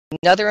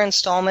another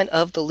installment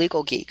of The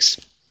Legal Geeks.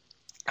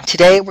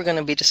 Today we're going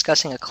to be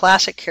discussing a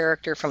classic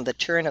character from the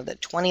turn of the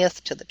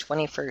 20th to the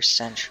 21st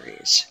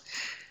centuries.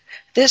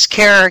 This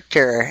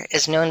character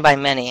is known by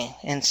many,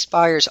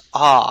 inspires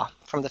awe,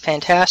 from the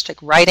fantastic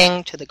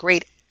writing to the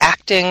great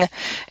acting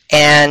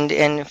and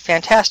in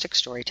fantastic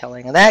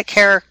storytelling. And that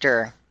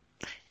character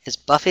is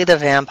Buffy the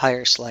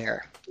Vampire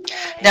Slayer.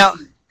 Now,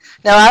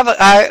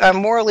 I'm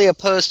morally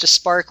opposed to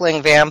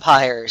sparkling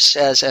vampires,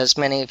 as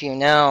many of you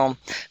know,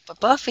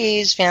 but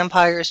Buffy's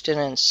vampires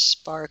didn't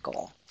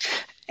sparkle.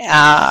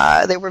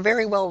 They were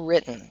very well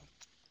written,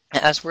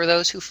 as were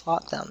those who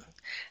fought them.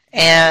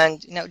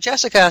 And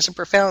Jessica has a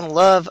profound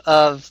love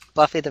of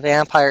Buffy the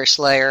Vampire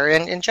Slayer.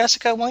 And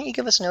Jessica, why don't you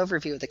give us an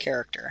overview of the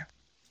character?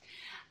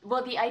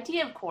 Well, the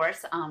idea, of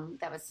course,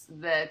 that was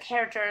the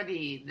character,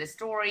 the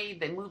story,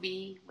 the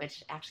movie,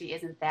 which actually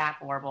isn't that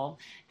horrible,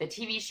 the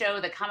TV show,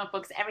 the comic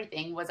books,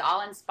 everything was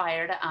all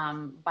inspired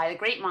by the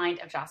great mind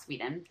of Joss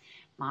Whedon,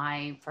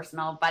 my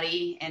personal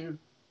buddy and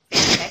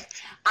fanfic.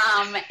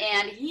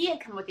 And he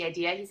had come with the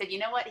idea. He said, you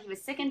know what? He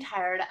was sick and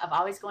tired of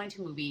always going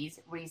to movies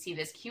where you see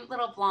this cute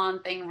little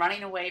blonde thing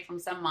running away from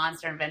some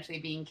monster and eventually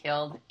being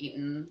killed,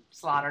 eaten,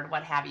 slaughtered,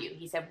 what have you.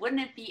 He said,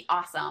 wouldn't it be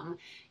awesome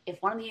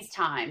if one of these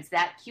times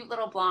that cute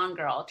little blonde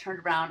girl turned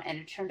around and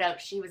it turned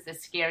out she was the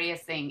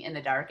scariest thing in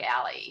the dark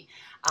alley?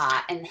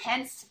 And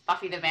hence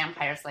Buffy the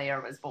Vampire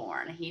Slayer was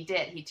born. He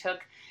did. He took,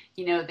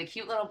 the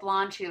cute little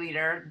blonde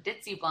cheerleader,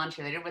 ditzy blonde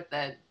cheerleader with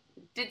the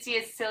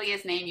ditziest,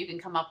 silliest name you can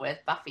come up with,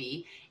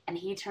 Buffy, and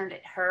he turned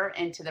her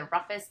into the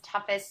roughest,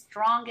 toughest,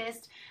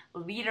 strongest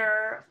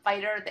leader,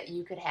 fighter that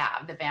you could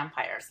have, the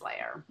Vampire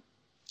Slayer.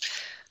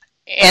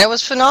 And it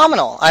was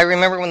phenomenal. I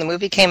remember when the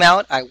movie came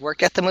out, I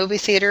worked at the movie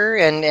theater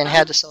and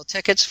had to sell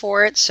tickets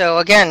for it. So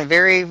again,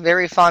 very,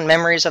 very fond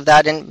memories of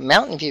that in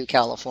Mountain View,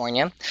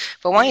 California.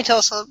 But why don't you tell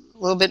us a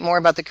little bit more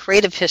about the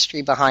creative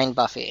history behind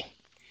Buffy?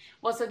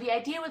 Well, so the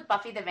idea with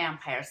Buffy the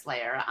Vampire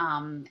Slayer,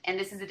 and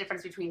this is the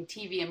difference between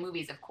TV and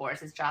movies, of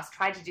course, is Joss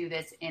tried to do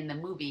this in the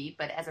movie,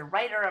 but as a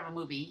writer of a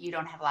movie, you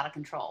don't have a lot of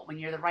control. When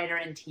you're the writer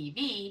in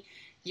TV,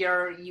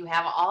 you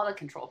have all the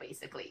control,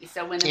 basically.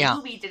 So when the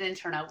movie didn't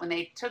turn out, when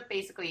they took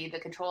basically the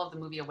control of the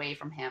movie away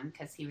from him,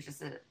 because he was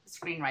just a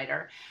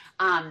screenwriter,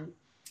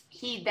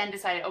 he then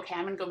decided, okay,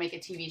 I'm going to go make a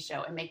TV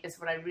show and make this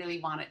what I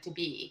really want it to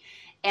be.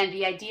 And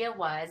the idea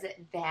was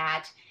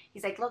that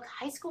he's like, look,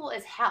 high school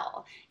is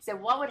hell. He said,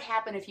 what would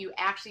happen if you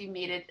actually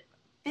made it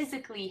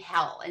physically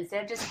hell?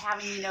 Instead of just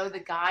having, the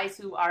guys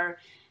who are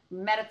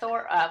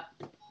metaphorical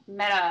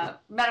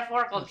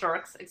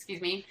jerks,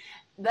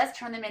 let's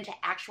turn them into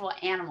actual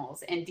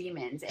animals and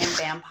demons and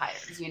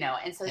vampires,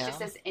 And so it's just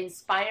this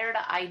inspired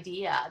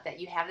idea that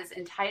you have this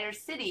entire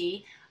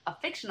city, a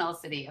fictional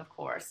city, of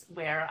course,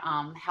 where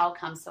hell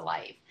comes to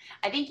life.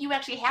 I think you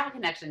actually have a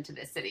connection to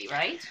this city,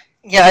 right?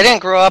 Yeah, I didn't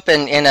grow up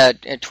in a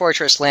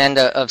torturous land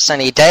of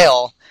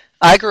Sunnydale.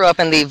 I grew up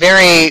in the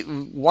very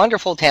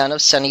wonderful town of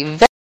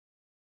Sunnyvale.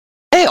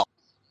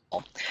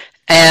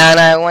 And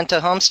I went to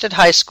Homestead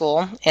High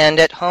School, and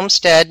at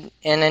Homestead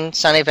and in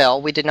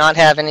Sunnyvale, we did not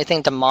have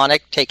anything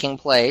demonic taking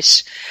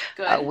place.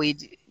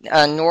 Good.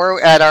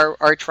 Nor at our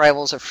arch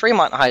rivals of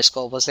Fremont High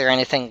School was there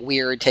anything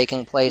weird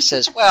taking place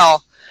as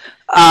well.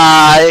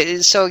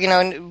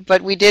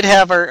 But we did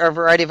have our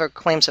variety of our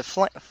claims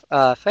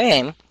of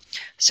fame,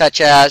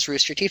 such as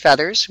Rooster T.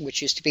 Feathers,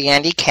 which used to be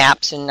Andy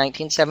Caps in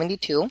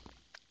 1972,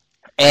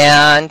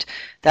 and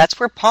that's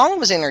where Pong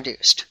was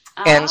introduced.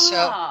 And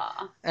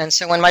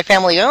so when my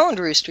family owned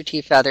Rooster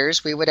T.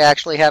 Feathers, we would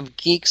actually have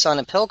geeks on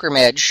a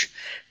pilgrimage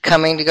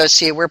coming to go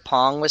see where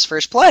Pong was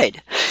first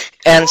played.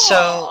 And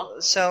so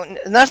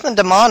nothing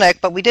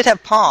demonic, but we did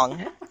have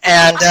Pong.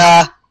 And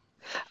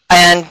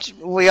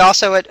we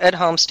also at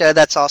Homestead,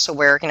 that's also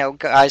where,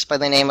 guys by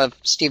the name of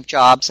Steve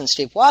Jobs and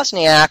Steve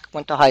Wozniak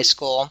went to high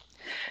school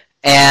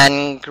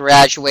and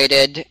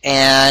graduated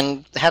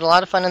and had a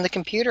lot of fun in the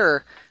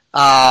computer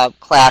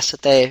class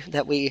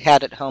that we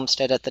had at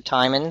Homestead at the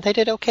time, and they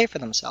did okay for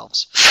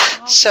themselves.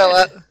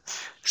 Oh,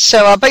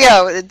 but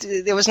yeah,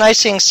 it was nice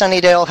seeing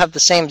Sunnydale have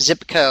the same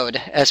zip code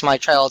as my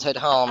childhood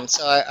home.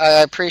 So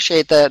I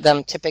appreciate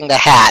them tipping the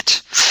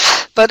hat.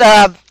 But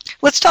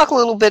let's talk a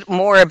little bit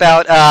more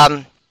about.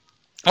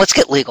 Let's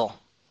get legal.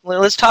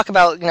 Let's talk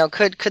about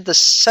could the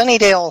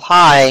Sunnydale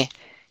High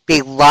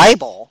be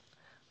liable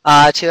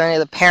to any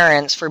of the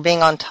parents for being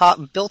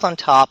built on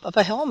top of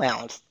a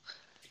hellmouth?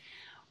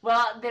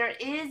 Well, there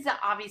is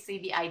obviously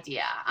the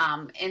idea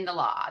in the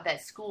law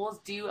that schools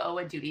do owe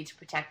a duty to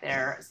protect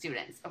their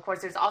students. Of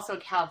course, there's also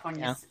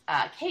California's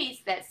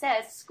case that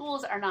says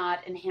schools are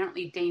not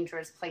inherently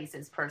dangerous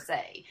places per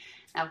se.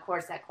 Now, of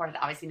course, that court had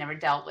obviously never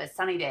dealt with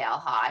Sunnydale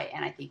High,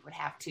 and I think would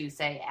have to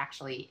say,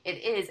 actually, it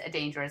is a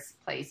dangerous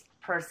place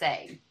per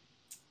se.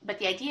 But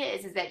the idea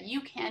is that you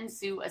can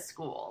sue a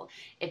school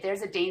if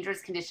there's a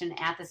dangerous condition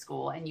at the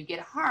school and you get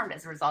harmed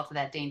as a result of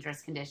that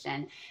dangerous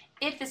condition.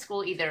 If the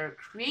school either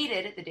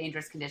created the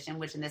dangerous condition,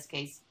 which in this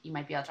case you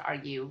might be able to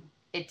argue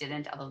it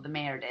didn't, although the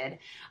mayor did.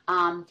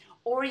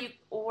 Or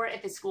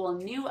if the school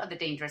knew of the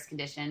dangerous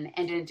condition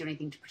and didn't do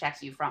anything to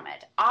protect you from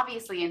it.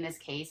 Obviously, in this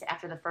case,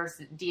 after the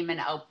first demon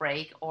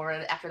outbreak or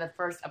after the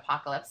first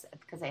apocalypse,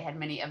 because they had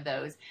many of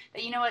those,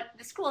 that you know what,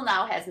 the school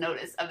now has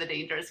notice of the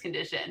dangerous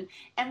condition,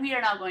 and we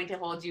are now going to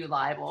hold you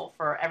liable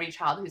for every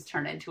child who's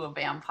turned into a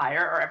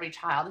vampire or every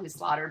child who's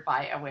slaughtered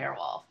by a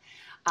werewolf.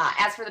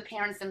 As for the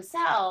parents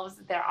themselves,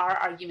 there are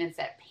arguments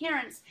that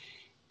parents,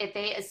 if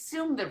they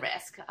assume the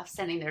risk of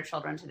sending their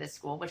children to this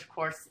school, which of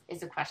course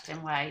is a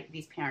question why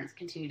these parents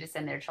continue to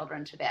send their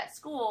children to that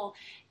school,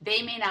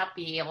 they may not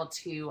be able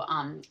to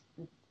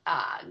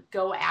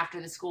go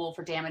after the school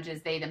for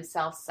damages they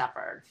themselves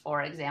suffered.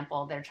 For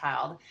example, their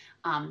child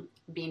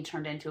being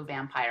turned into a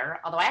vampire.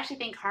 Although I actually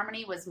think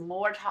Harmony was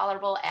more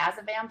tolerable as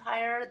a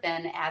vampire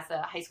than as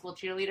a high school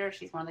cheerleader.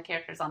 She's one of the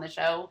characters on the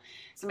show.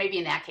 So maybe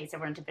in that case there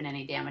wouldn't have been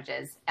any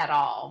damages at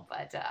all.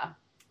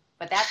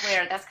 But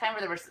that's kind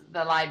of where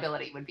the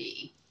liability would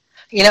be.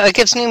 You know, it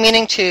gives new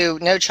meaning to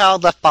No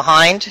Child Left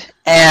Behind,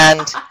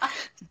 and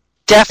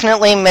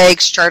definitely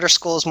makes charter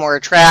schools more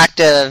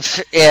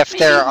attractive if maybe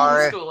there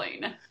are...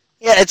 homeschooling.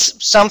 Yeah,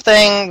 it's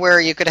something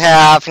where you could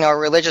have, a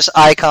religious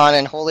icon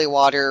and holy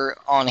water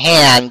on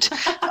hand,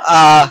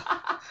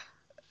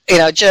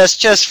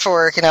 just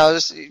for,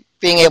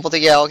 being able to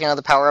yell,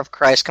 the power of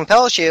Christ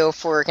compels you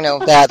for,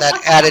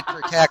 that added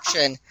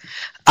protection,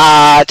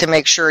 to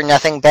make sure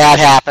nothing bad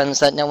happens,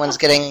 that no one's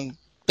getting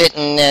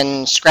bitten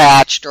and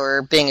scratched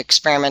or being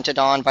experimented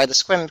on by the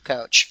swim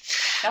coach.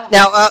 Oh.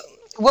 Now,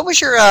 what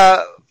was your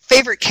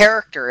favorite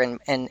character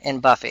in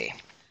Buffy?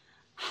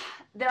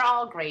 They're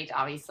all great,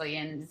 obviously,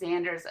 and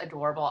Xander's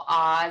adorable.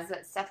 Oz,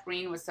 Seth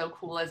Green was so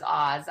cool as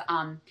Oz,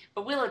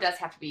 but Willow does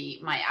have to be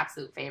my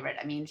absolute favorite.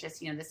 I mean, just,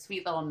 this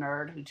sweet little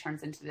nerd who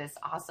turns into this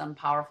awesome,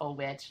 powerful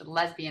witch,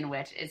 lesbian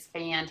witch, is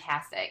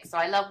fantastic. So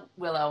I love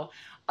Willow,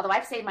 although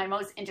I'd say my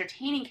most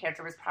entertaining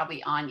character was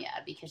probably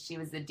Anya, because she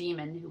was the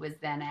demon who was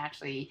then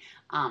actually,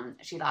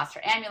 she lost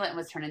her amulet and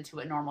was turned into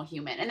a normal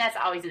human. And that's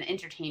always an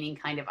entertaining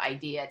kind of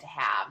idea to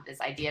have,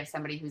 this idea of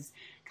somebody who's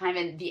kind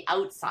of the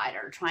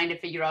outsider, trying to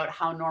figure out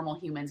how normal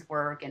humans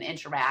work and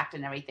interact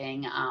and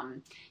everything.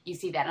 You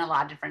see that in a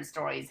lot of different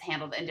stories,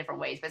 handled in different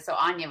ways. But so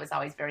Anya was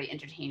always very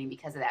entertaining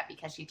because of that,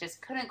 because she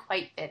just couldn't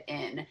quite fit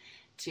in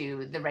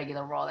to the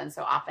regular world, and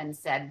so often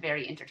said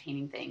very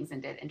entertaining things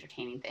and did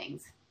entertaining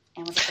things,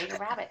 and was afraid of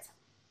rabbits.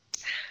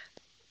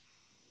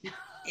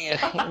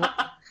 Yeah.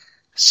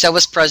 So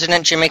was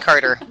President Jimmy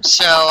Carter.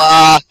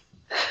 So,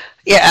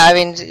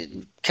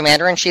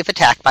 Commander-in-Chief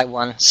attacked by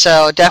one.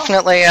 So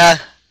definitely...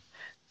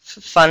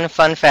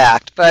 Fun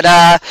fact. But,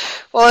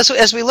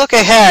 as we look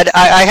ahead,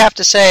 I have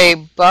to say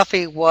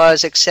Buffy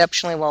was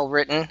exceptionally well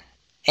written,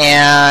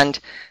 and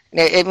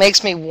it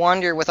makes me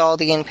wonder, with all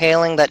the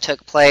impaling that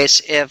took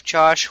place, if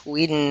Josh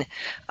Whedon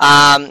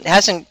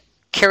hasn't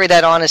carried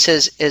that on as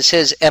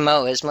his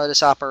MO, his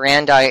modus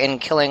operandi in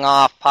killing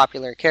off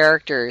popular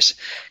characters.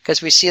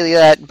 Because we see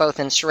that both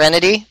in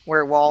Serenity,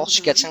 where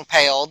Walsh gets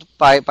impaled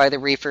by the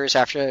Reefers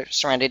after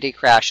Serenity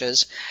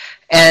crashes,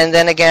 and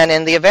then again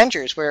in the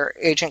Avengers, where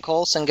Agent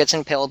Coulson gets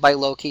impaled by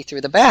Loki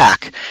through the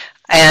back.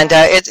 And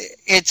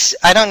it's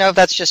I don't know if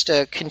that's just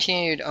a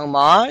continued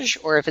homage,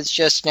 or if it's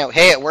just,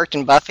 hey, it worked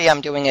in Buffy, I'm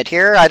doing it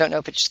here. I don't know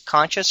if it's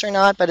conscious or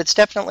not, but it's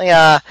definitely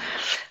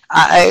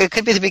it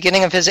could be the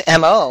beginning of his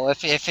MO,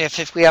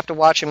 if we have to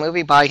watch a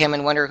movie by him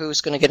and wonder who's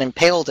going to get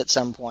impaled at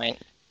some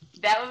point.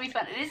 That would be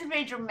fun. It is a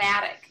very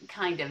dramatic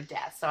kind of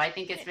death, so I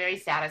think it's very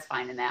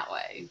satisfying in that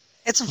way.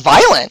 It's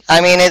violent. I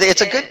mean,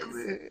 it's a good...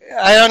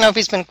 I don't know if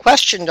he's been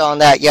questioned on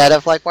that yet,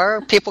 of why are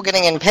people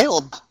getting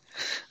impaled?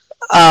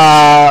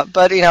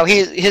 But,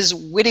 his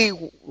witty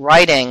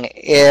writing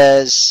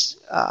is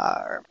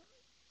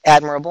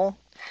admirable.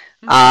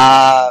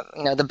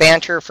 The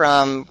banter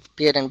from,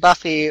 be it in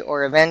Buffy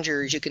or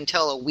Avengers, you can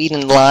tell a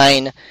Whedon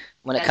line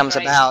when it comes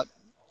about.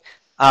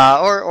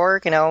 Or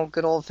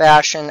good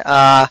old-fashioned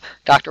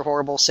Dr.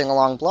 Horrible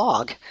sing-along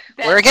blog.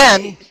 Where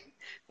again,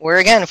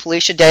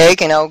 Felicia Day,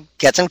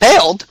 gets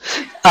impaled.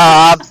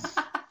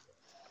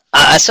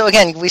 So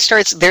again,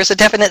 there's a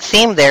definite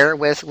theme there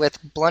with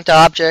blunt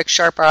objects,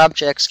 sharp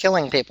objects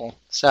killing people.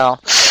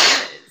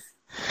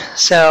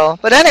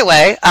 But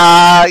anyway,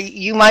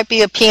 you might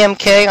be a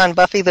PMK on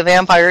Buffy the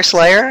Vampire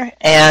Slayer,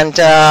 and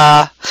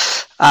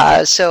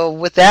so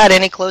with that,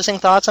 any closing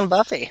thoughts on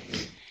Buffy?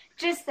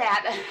 Just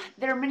that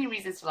there are many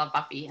reasons to love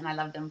Buffy, and I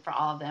love them for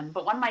all of them.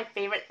 But one of my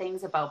favorite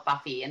things about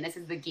Buffy, and this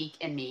is the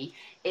geek in me,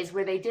 is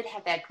where they did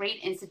have that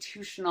great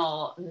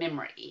institutional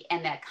memory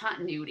and that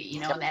continuity,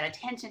 and that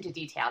attention to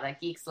detail that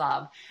geeks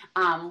love.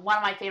 One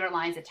of my favorite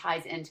lines that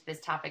ties into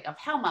this topic of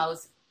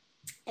Hellmouth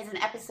is an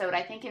episode,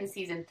 I think in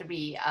season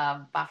 3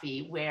 of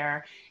Buffy,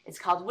 where it's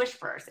called Wish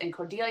First, and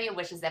Cordelia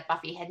wishes that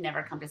Buffy had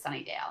never come to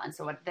Sunnydale. And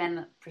so what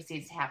then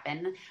proceeds to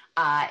happen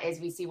is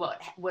we see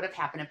what would have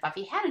happened if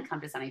Buffy hadn't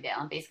come to Sunnydale.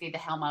 And basically the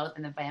Hellmouth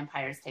and the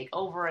vampires take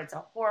over. It's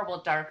a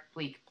horrible, dark,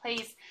 bleak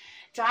place.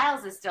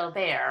 Giles is still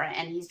there,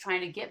 and he's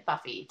trying to get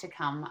Buffy to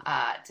come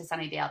to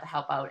Sunnydale to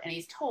help out. And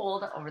he's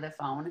told over the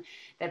phone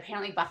that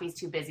apparently Buffy's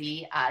too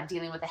busy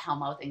dealing with the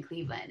Hellmouth in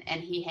Cleveland.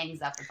 And he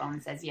hangs up the phone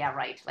and says, yeah,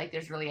 right, like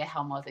there's really a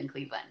Hellmouth in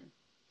Cleveland.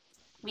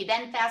 We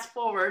then fast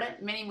forward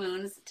many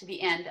moons to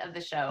the end of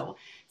the show.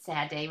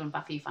 Sad day when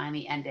Buffy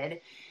finally ended.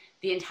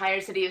 The entire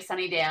city of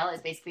Sunnydale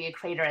is basically a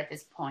crater at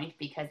this point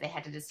because they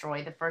had to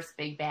destroy the first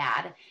big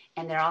bad,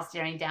 and they're all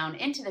staring down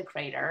into the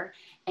crater,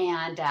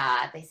 and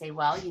they say,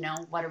 well,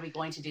 what are we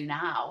going to do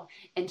now?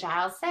 And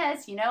Giles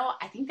says,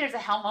 I think there's a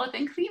Hellmouth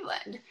in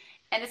Cleveland.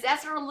 And it's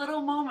that sort of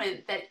little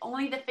moment that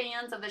only the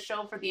fans of the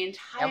show for the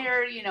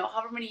entire,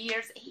 however many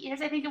years, 8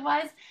 years I think it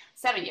was,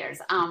 7 years,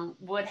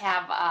 would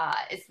have,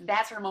 it's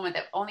that sort of moment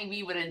that only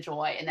we would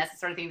enjoy, and that's the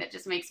sort of thing that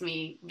just makes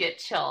me get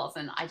chills,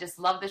 and I just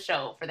love the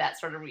show for that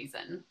sort of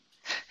reason.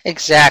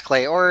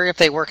 Exactly, or if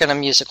they work in a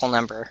musical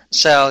number.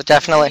 So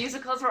definitely. The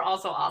musicals were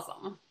also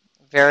awesome.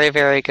 Very,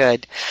 very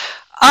good.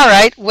 All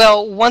right.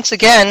 Well, once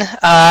again,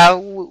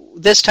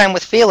 this time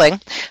with feeling,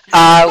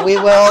 we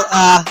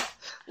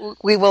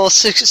will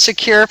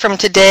secure from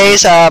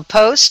today's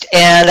post,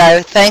 and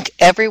I thank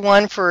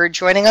everyone for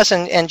joining us,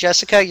 and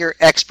Jessica, your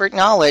expert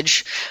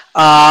knowledge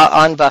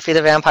on Buffy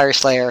the Vampire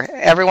Slayer.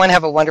 Everyone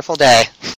have a wonderful day.